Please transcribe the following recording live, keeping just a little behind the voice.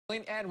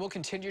And we'll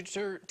continue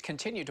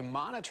to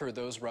monitor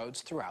those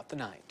roads throughout the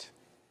night.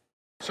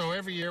 So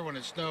every year when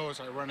it snows,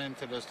 I run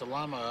into this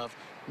dilemma of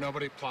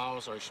nobody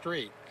plows our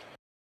street.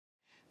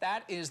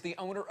 That is the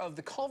owner of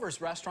the Culver's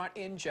restaurant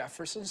in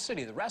Jefferson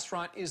City. The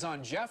restaurant is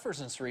on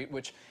Jefferson Street,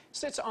 which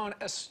sits on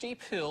a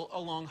steep hill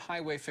along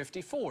Highway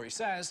 54. He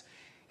says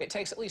it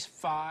takes at least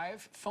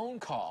 5 phone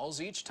calls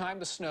each time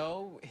the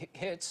snow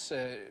hits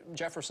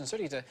Jefferson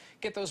City to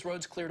get those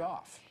roads cleared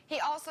off. He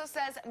also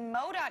says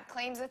MoDOT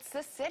claims it's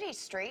the city's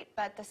street,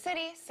 but the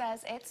city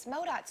says it's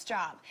MoDOT's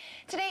job.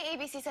 Today,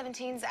 ABC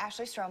 17's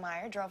Ashley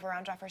Strohmeyer drove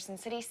around Jefferson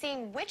City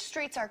seeing which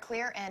streets are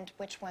clear and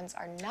which ones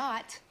are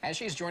not. And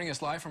she's joining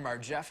us live from our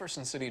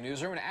Jefferson City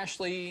newsroom. And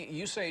Ashley,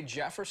 you say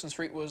Jefferson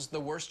Street was the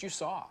worst you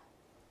saw.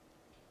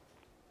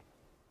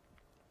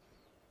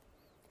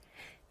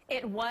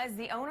 It was.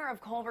 The owner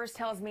of Culver's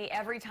tells me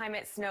every time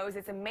it snows,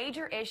 it's a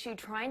major issue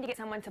trying to get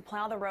someone to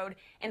plow the road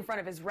in front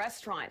of his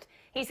restaurant.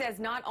 He says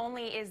not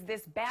only is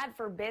this bad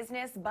for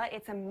business, but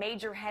it's a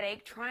major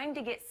headache trying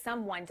to get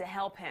someone to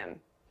help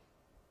him.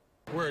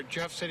 We're a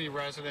Jeff City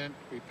resident.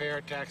 We pay our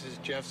taxes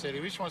in Jeff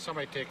City. We just want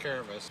somebody to take care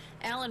of us.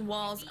 Alan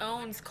Walls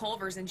owns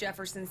Culver's in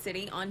Jefferson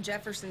City on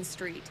Jefferson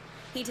Street.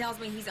 He tells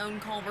me he's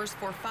owned Culver's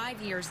for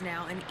 5 years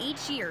now, and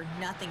each year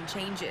nothing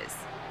changes.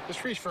 The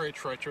street's very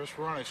treacherous.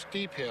 We're on a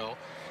steep hill,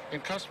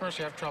 and customers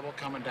have trouble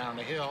coming down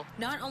the hill.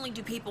 Not only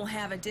do people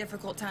have a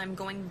difficult time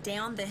going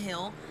down the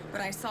hill, but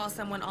I saw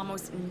someone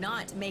almost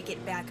not make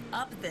it back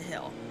up the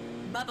hill.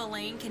 Bubba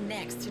Lane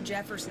connects to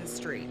Jefferson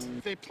Street.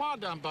 They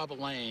plowed down Bubba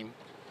Lane,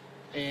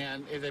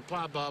 and they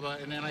plowed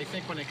Bubba, and then I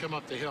think when they come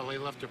up the hill, they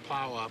left their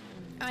plow up.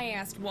 I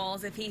asked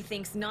Walls if he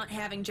thinks not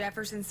having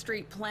Jefferson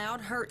Street plowed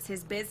hurts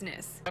his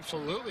business.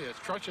 Absolutely. It's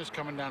treacherous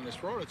coming down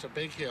this road. It's a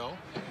big hill,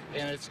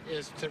 and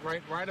it's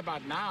right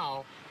about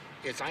now,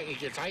 it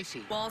gets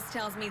icy. Walls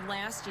tells me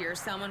last year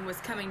someone was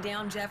coming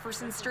down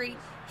Jefferson Street,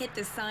 hit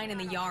the sign in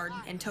the yard,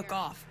 and took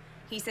off.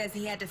 He says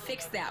he had to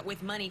fix that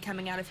with money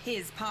coming out of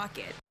his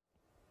pocket.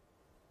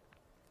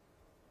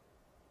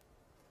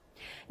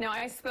 Now,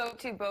 I spoke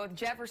to both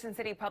Jefferson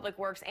City Public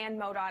Works and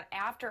MoDOT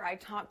after I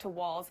talked to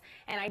Walls,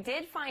 and I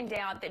did find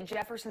out that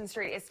Jefferson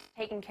Street is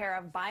taken care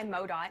of by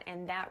MoDOT,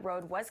 and that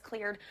road was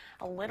cleared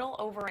a little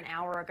over an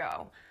hour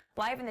ago.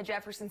 Live in the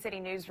Jefferson City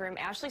newsroom,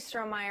 Ashley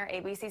Strohmeyer,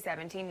 ABC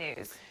 17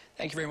 News.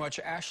 Thank you very much,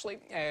 Ashley.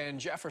 And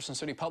Jefferson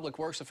City Public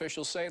Works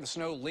officials say the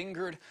snow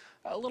lingered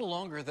a little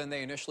longer than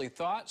they initially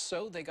thought,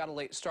 so they got a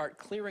late start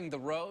clearing the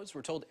roads.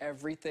 We're told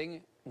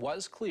everything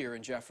was clear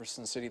in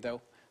Jefferson City,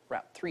 though,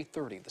 around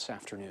 3:30 this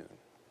afternoon.